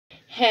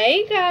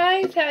Hey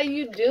guys, how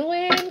you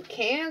doing?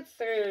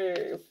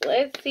 Cancers.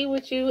 Let's see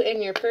what you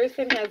and your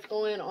person has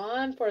going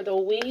on for the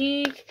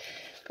week.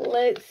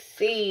 Let's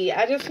see.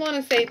 I just want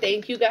to say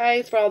thank you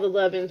guys for all the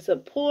love and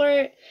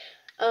support.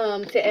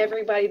 To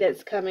everybody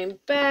that's coming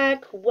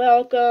back,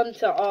 welcome.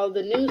 To all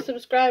the new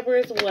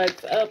subscribers,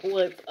 what's up,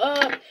 what's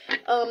up?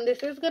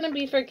 This is going to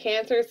be for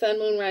Cancer, Sun,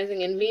 Moon,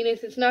 Rising, and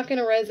Venus. It's not going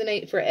to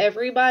resonate for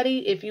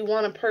everybody. If you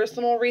want a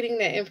personal reading,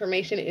 that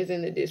information is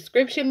in the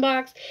description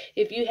box.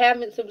 If you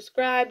haven't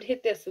subscribed,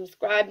 hit that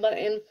subscribe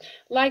button,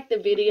 like the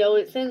video.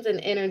 It sends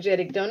an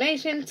energetic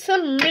donation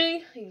to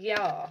me.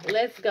 Y'all,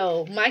 let's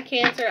go. My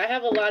Cancer, I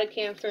have a lot of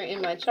Cancer in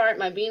my chart.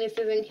 My Venus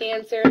is in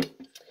Cancer.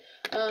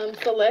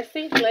 So let's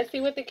see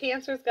what the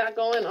Cancers got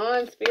going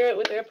on, Spirit,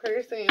 with their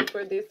person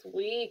for this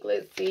week.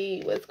 Let's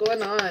see what's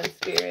going on,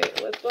 Spirit.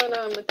 What's going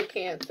on with the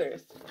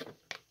Cancers?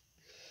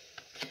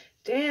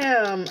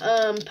 Damn,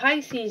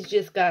 Pisces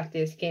just got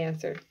this,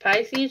 Cancer.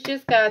 Pisces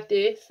just got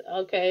this,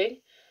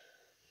 okay.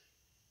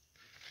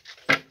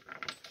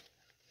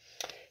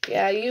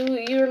 Yeah, you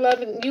love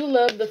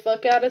the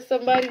fuck out of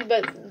somebody,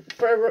 but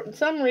for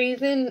some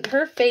reason,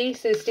 her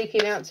face is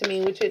sticking out to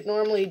me, which it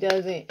normally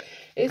doesn't.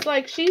 It's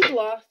like she's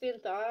lost in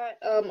thought,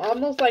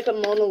 almost like a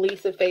Mona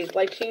Lisa face,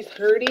 like she's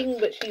hurting,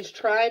 but she's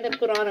trying to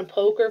put on a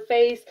poker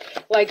face,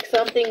 like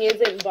something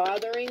isn't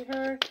bothering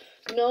her,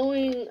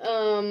 knowing,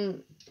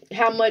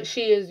 how much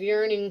she is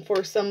yearning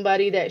for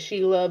somebody that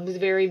she loves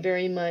very,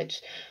 very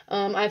much.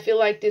 I feel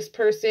like this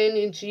person,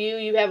 it's you.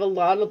 You have a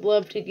lot of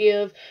love to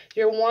give.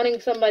 You're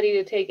wanting somebody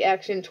to take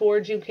action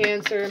towards you,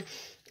 Cancer.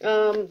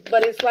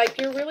 But it's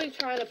like you're really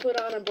trying to put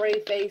on a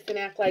brave face and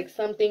act like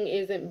something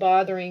isn't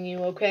bothering you,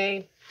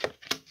 okay?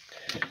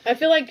 I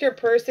feel like your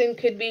person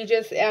could be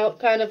just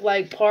out kind of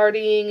like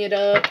partying it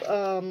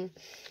up,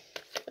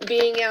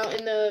 being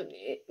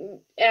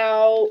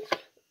out.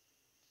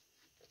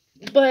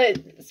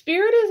 But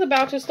Spirit is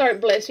about to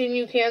start blessing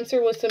you,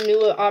 Cancer, with some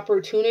new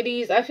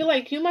opportunities. I feel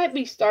like you might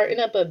be starting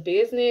up a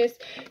business.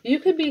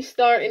 You could be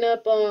starting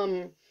up,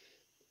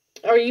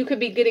 or you could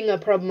be getting a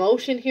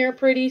promotion here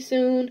pretty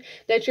soon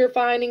that you're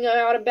finding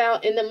out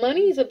about. And the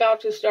money is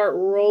about to start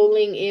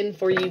rolling in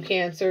for you,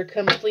 Cancer,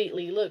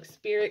 completely. Look,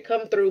 Spirit,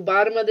 come through.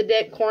 Bottom of the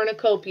deck,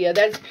 cornucopia.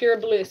 That's pure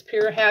bliss,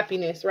 pure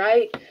happiness,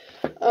 right?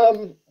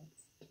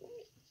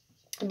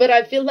 But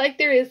I feel like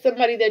there is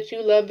somebody that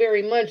you love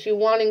very much, you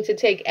wanting to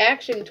take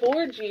action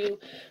towards you,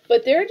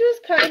 but they're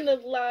just kind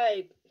of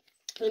like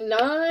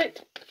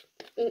not,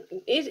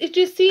 it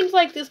just seems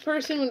like this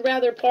person would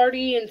rather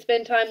party and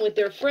spend time with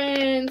their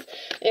friends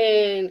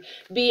and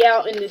be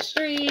out in the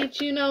streets,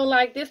 you know,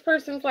 like this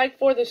person's like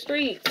for the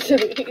streets,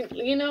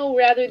 you know,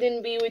 rather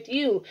than be with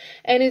you.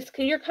 And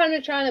you're kind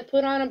of trying to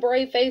put on a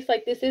brave face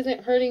like this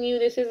isn't hurting you,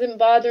 this isn't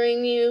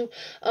bothering you.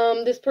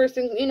 This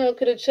person, you know,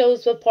 could have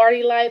chose the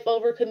party life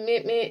over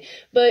commitment,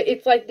 but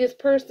it's like this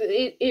person,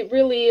 it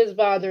really is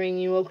bothering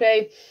you,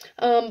 okay?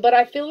 But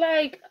I feel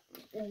like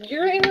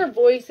your inner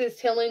voice is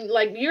telling,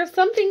 like, your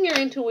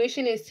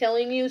intuition is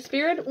telling you.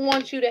 Spirit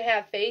wants you to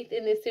have faith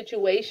in this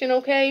situation,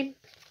 okay?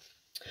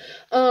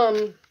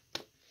 I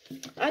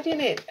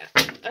didn't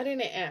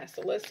ask,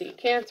 so let's see.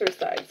 Cancer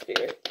side,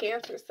 Spirit.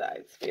 Cancer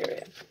side,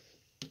 Spirit.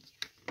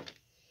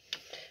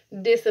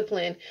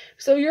 Discipline.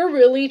 So you're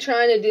really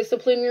trying to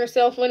discipline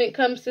yourself when it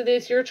comes to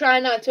this. You're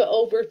trying not to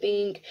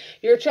overthink.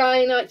 You're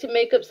trying not to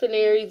make up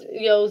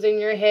scenarios in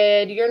your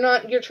head.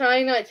 You're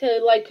trying not to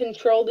like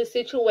control the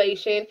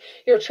situation.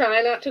 You're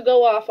trying not to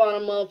go off on a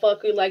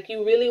motherfucker. Like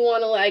you really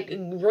want to like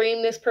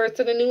ream this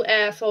person a new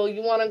asshole.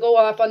 You want to go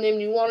off on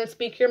them. You want to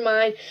speak your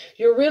mind.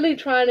 You're really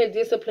trying to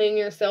discipline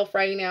yourself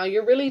right now.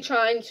 You're really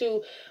trying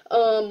to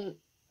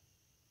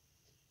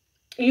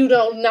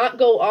not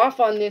go off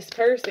on this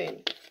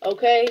person.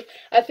 Okay,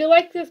 I feel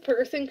like this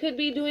person could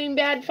be doing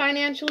bad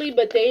financially,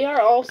 but they are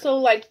also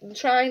like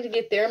trying to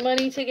get their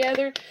money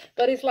together.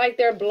 But it's like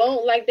they're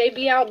like they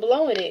be out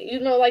blowing it. You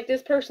know, like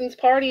this person's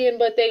partying,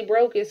 but they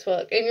broke as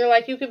fuck. And you're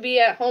like, you could be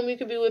at home, you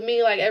could be with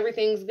me, like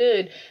everything's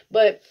good.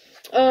 But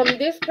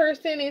this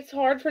person, it's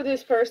hard for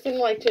this person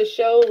like to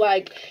show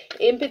like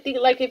empathy.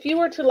 Like if you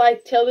were to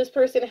like tell this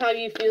person how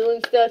you feel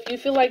and stuff, you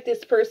feel like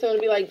this person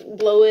would be like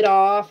blow it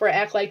off or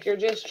act like you're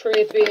just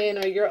tripping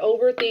or you're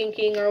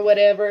overthinking or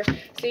whatever.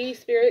 See,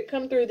 Spirit,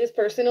 come through. This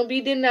person will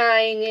be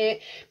denying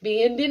it,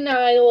 be in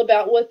denial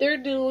about what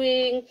they're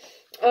doing.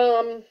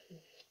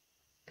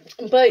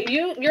 But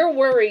you're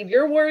worried.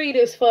 You're worried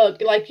as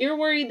fuck. Like, you're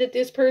worried that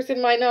this person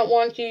might not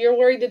want you. You're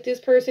worried that this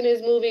person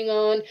is moving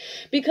on.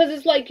 Because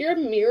it's like you're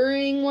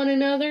mirroring one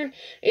another.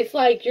 It's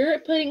like you're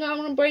putting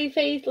on a brave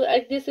face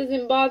like this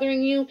isn't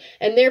bothering you.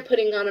 And they're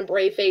putting on a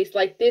brave face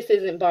like this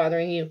isn't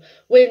bothering you.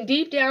 When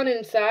deep down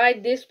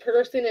inside, this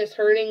person is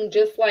hurting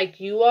just like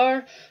you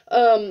are.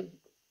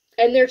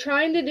 And they're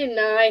trying to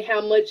deny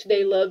how much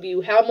they love you,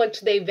 how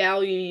much they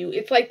value you.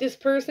 It's like this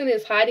person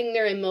is hiding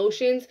their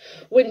emotions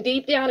when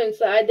deep down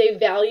inside they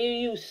value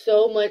you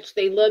so much,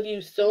 they love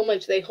you so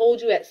much, they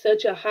hold you at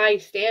such a high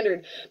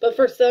standard. But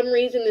for some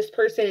reason this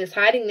person is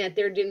hiding that.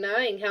 They're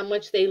denying how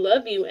much they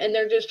love you, and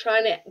they're just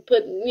trying to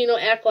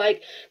act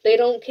like they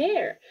don't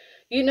care.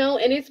 you know,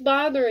 and it's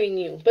bothering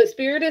you. But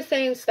Spirit is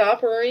saying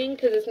stop worrying,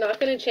 because it's not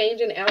going to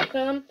change an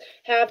outcome.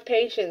 Have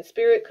patience.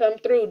 Spirit, come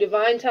through.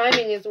 Divine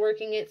timing is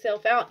working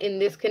itself out in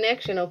this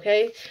connection,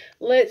 okay?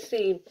 Let's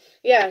see.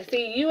 Yeah,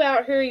 see, you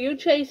out here, you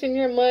chasing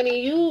your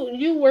money,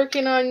 you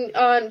working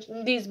on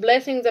these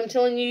blessings. I'm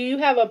telling you, you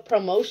have a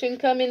promotion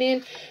coming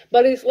in,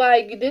 but it's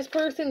like this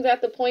person's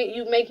at the point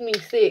you make me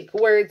sick,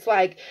 where it's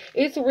like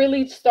it's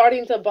really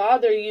starting to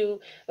bother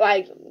you,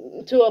 like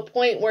to a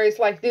point where it's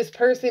like this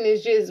person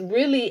is just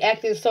really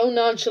acting so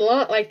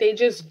nonchalant, like they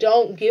just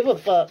don't give a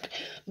fuck.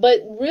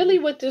 But really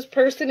what this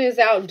person is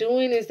out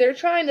doing is they're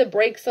trying to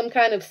break some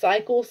kind of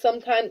cycle,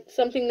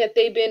 something that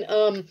they've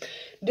been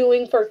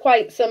doing for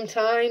quite some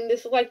time.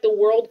 This is like the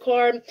World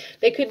card.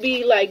 They could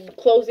be like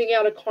closing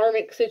out a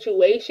karmic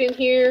situation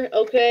here,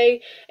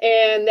 okay?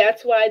 And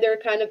that's why they're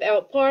kind of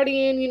out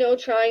partying, you know,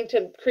 trying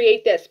to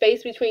create that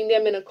space between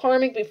them and a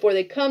karmic before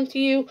they come to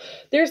you.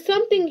 There's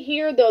something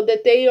here though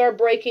that they are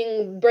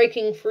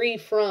breaking free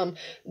from,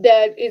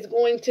 that is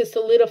going to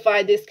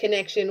solidify this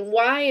connection.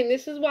 Why? And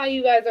this is why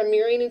you guys are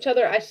mirroring each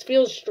other. I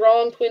feel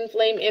strong twin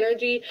flame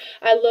energy.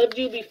 I loved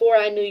you before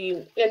I knew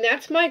you. And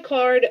that's my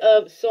card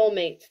of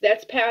soulmates.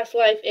 That's past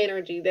life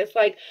energy. That's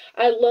like,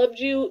 I loved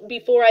you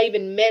before I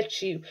even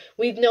met you.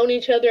 We've known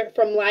each other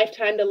from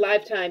lifetime to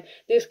lifetime.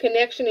 This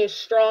connection is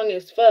strong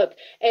as fuck.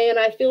 And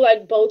I feel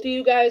like both of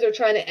you guys are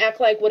trying to act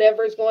like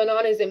whatever's going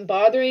on isn't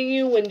bothering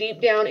you, when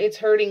deep down it's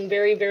hurting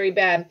very, very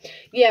bad.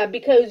 Yeah,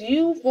 because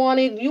you want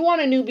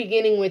a new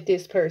beginning with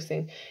this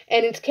person,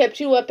 and it's kept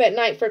you up at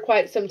night for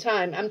quite some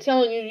time. I'm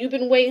telling you, you've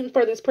been waiting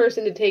for this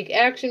person to take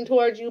action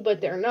towards you,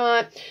 but they're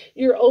not.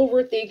 You're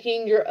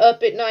overthinking, you're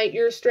up at night,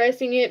 you're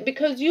stressing it,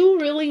 because you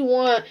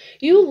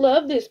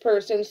love this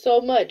person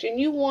so much, and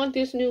you want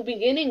this new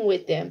beginning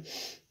with them.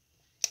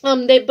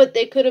 But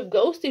they could have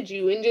ghosted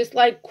you and just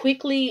like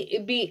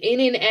quickly be in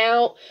and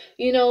out,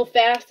 you know,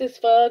 fast as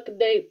fuck.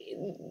 They,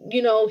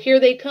 you know, here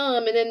they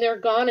come and then they're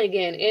gone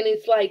again. And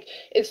it's like,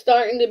 it's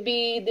starting to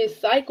be this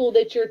cycle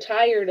that you're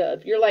tired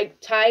of. You're like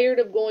tired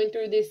of going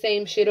through this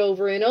same shit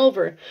over and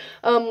over.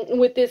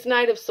 With this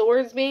Knight of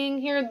Swords being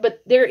here,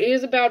 but there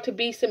is about to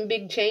be some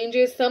big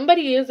changes.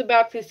 Somebody is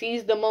about to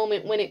seize the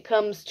moment when it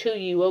comes to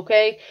you,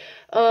 okay?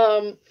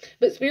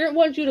 But Spirit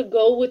wants you to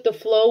go with the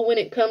flow when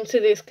it comes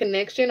to this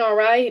connection, all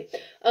right?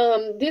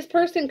 This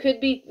person could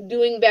be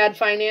doing bad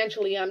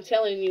financially, I'm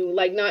telling you,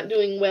 like not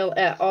doing well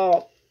at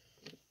all.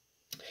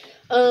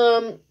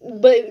 But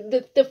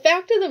the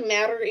fact of the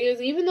matter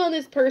is, even though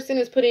this person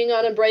is putting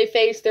on a brave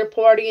face, they're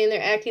partying,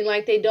 they're acting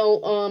like they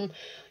don't,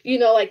 you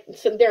know, like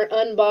so they're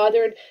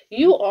unbothered,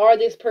 you are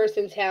this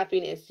person's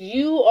happiness.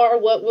 You are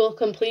what will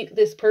complete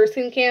this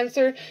person,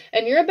 Cancer.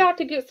 And you're about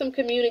to get some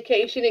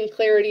communication and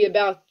clarity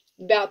about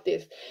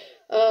this.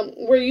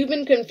 Where you've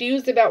been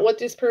confused about what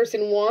this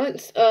person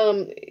wants,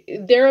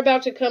 they're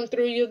about to come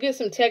through. You'll get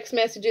some text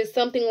messages,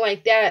 something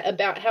like that,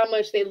 about how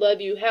much they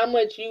love you, how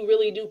much you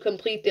really do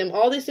complete them.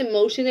 All this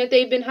emotion that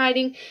they've been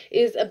hiding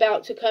is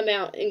about to come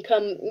out and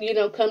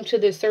come to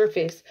the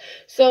surface.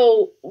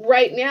 So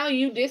right now,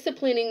 you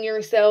disciplining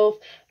yourself,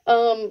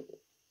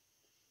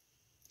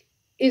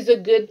 is a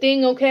good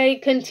thing, okay?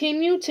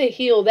 Continue to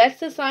heal. That's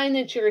the sign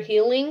that you're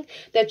healing,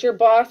 that you're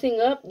bossing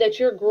up, that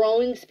you're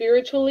growing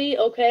spiritually,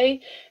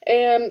 okay?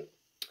 And,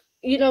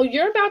 you know,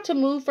 you're about to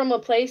move from a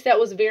place that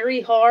was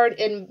very hard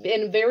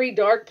and very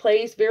dark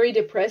place, very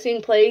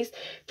depressing place,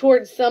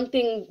 towards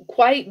something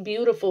quite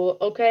beautiful,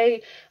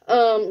 okay?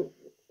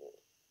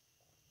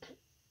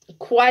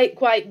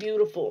 Quite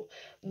beautiful.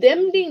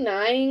 Them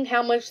denying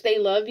how much they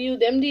love you,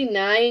 them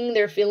denying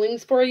their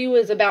feelings for you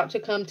is about to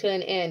come to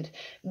an end.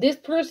 This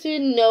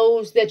person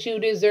knows that you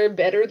deserve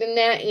better than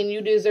that and you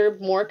deserve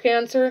more,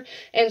 Cancer.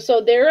 And so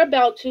they're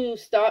about to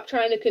stop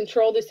trying to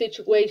control the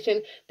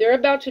situation. They're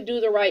about to do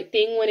the right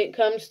thing when it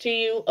comes to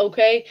you,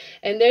 okay?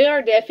 And they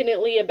are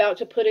definitely about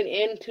to put an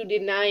end to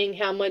denying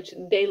how much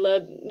they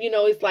love. You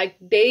know, it's like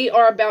they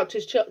are about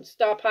to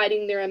stop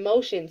hiding their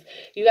emotions.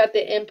 You got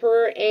the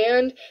Emperor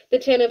and the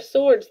Ten of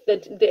Swords.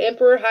 The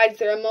Emperor hides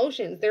their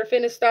emotions. They're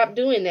finna stop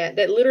doing that.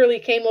 That literally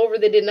came over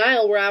the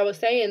denial where I was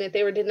saying that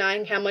they were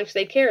denying how much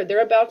they cared.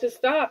 They're about to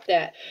stop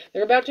that.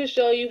 They're about to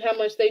show you how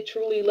much they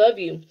truly love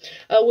you.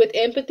 With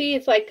empathy,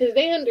 it's like, because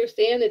they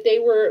understand that they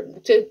were,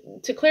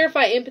 to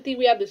clarify empathy,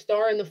 we have the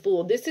Star and the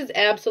Fool. This is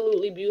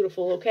absolutely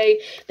beautiful, okay?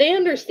 They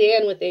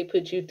understand what they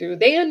put you through.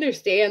 They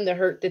understand the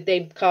hurt that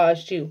they've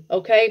caused you,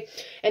 okay?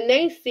 And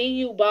they see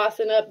you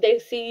bossing up. They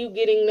see you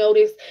getting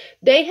noticed.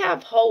 They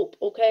have hope,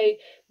 okay?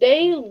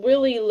 They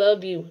really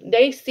love you.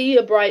 They see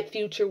a bright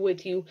future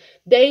with you.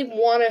 They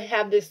want to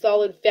have this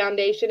solid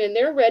foundation, and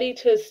they're ready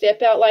to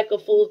step out like a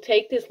fool,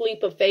 take this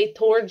leap of faith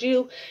towards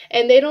you,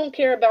 and they don't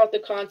care about the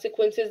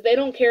consequences. They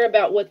don't care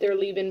about what they're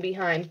leaving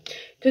behind.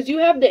 Because you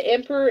have the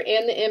Emperor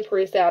and the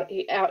Empress out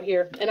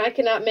here, and I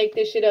cannot make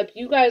this shit up.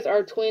 You guys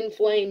are twin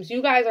flames.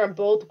 You guys are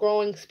both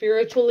growing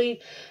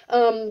spiritually.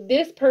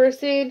 This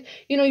person,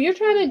 you know, you're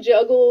trying to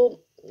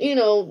juggle, you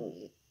know,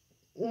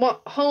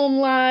 home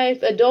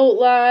life, adult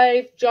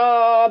life,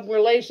 job,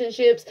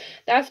 relationships.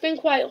 That's been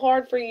quite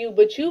hard for you,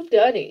 but you've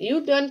done it.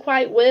 You've done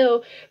quite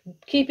well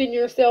keeping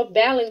yourself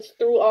balanced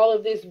through all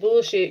of this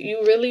bullshit.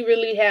 You really,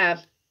 really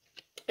have.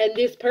 And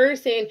this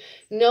person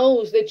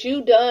knows that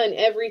you done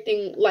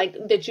everything like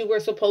that you were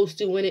supposed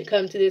to when it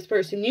comes to this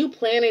person. You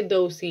planted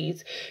those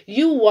seeds.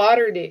 You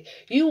watered it.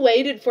 You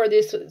waited for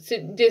this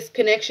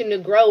connection to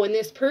grow. And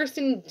this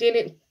person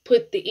didn't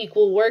put the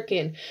equal work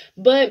in.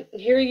 But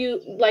here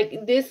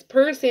this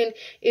person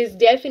is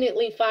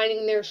definitely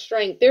finding their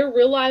strength. They're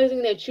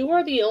realizing that you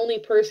are the only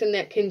person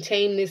that can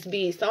tame this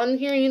beast. On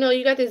here,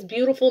 you got this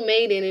beautiful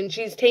maiden and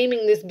she's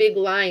taming this big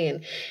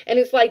lion. And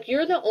it's like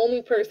you're the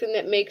only person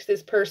that makes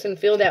this person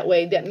feel that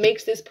way, that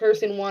makes this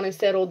person want to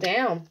settle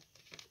down.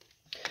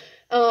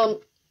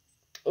 The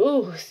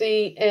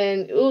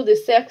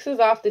sex is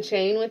off the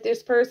chain with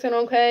this person,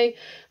 okay?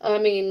 I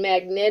mean,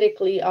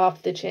 magnetically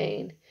off the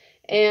chain.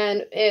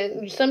 And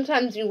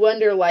sometimes you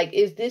wonder, like,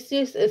 is this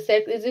just is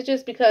it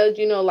just because,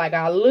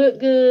 I look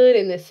good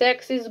and the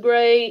sex is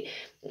great?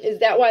 Is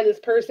that why this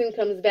person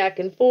comes back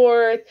and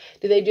forth?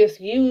 Do they just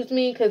use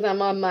me because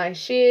I'm on my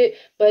shit?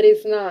 But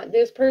it's not.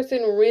 This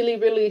person really,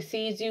 really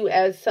sees you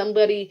as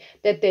somebody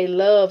that they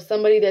love,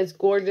 somebody that's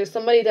gorgeous,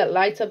 somebody that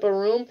lights up a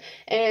room.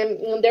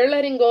 And they're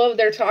letting go of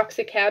their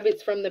toxic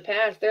habits from the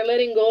past. They're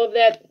letting go of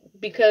that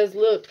because,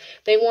 look,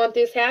 they want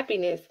this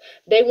happiness.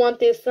 They want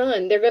this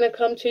son. They're going to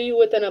come to you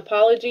with an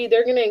apology.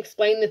 They're going to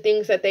explain the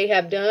things that they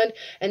have done.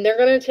 And they're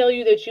going to tell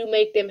you that you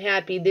make them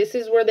happy. This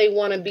is where they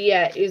want to be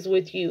at, is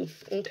with you.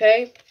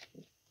 Okay?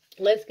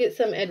 Let's get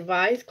some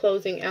advice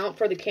closing out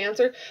for the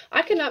Cancer.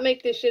 I cannot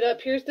make this shit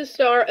up. Here's the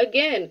Star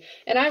again.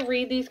 And I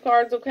read these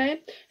cards,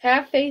 okay?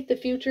 Have faith. The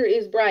future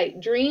is bright.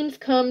 Dreams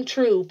come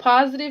true.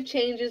 Positive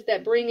changes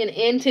that bring an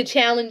end to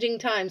challenging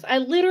times. I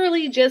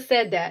literally just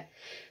said that.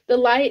 The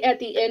light at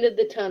the end of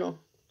the tunnel.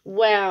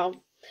 Wow.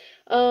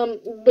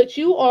 But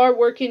you are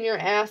working your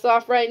ass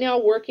off right now,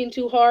 working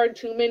too hard,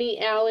 too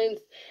many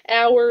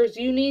hours.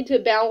 You need to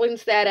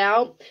balance that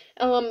out.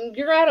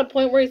 You're at a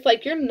point where it's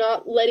like you're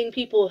not letting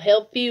people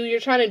help you. You're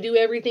trying to do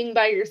everything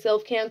by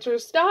yourself, Cancer.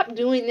 Stop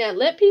doing that.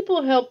 Let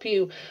people help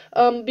you.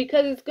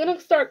 Because it's going to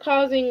start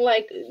causing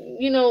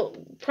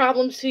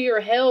problems to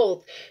your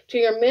health, to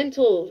your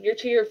mental,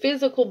 to your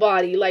physical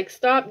body. Like,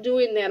 stop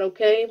doing that,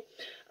 okay?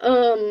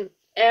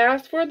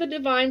 Ask for the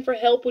divine for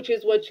help, which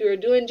is what you're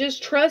doing.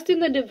 Just trust in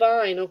the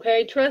divine,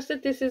 okay? Trust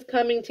that this is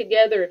coming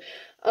together.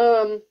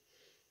 And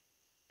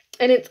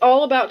it's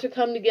all about to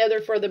come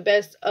together for the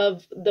best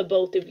of the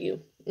both of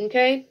you,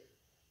 okay?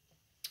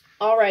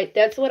 All right,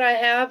 that's what I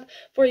have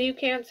for you,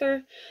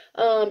 Cancer.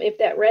 If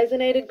that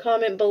resonated,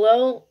 comment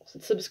below,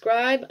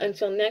 subscribe.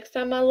 Until next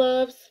time, my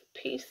loves,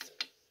 peace.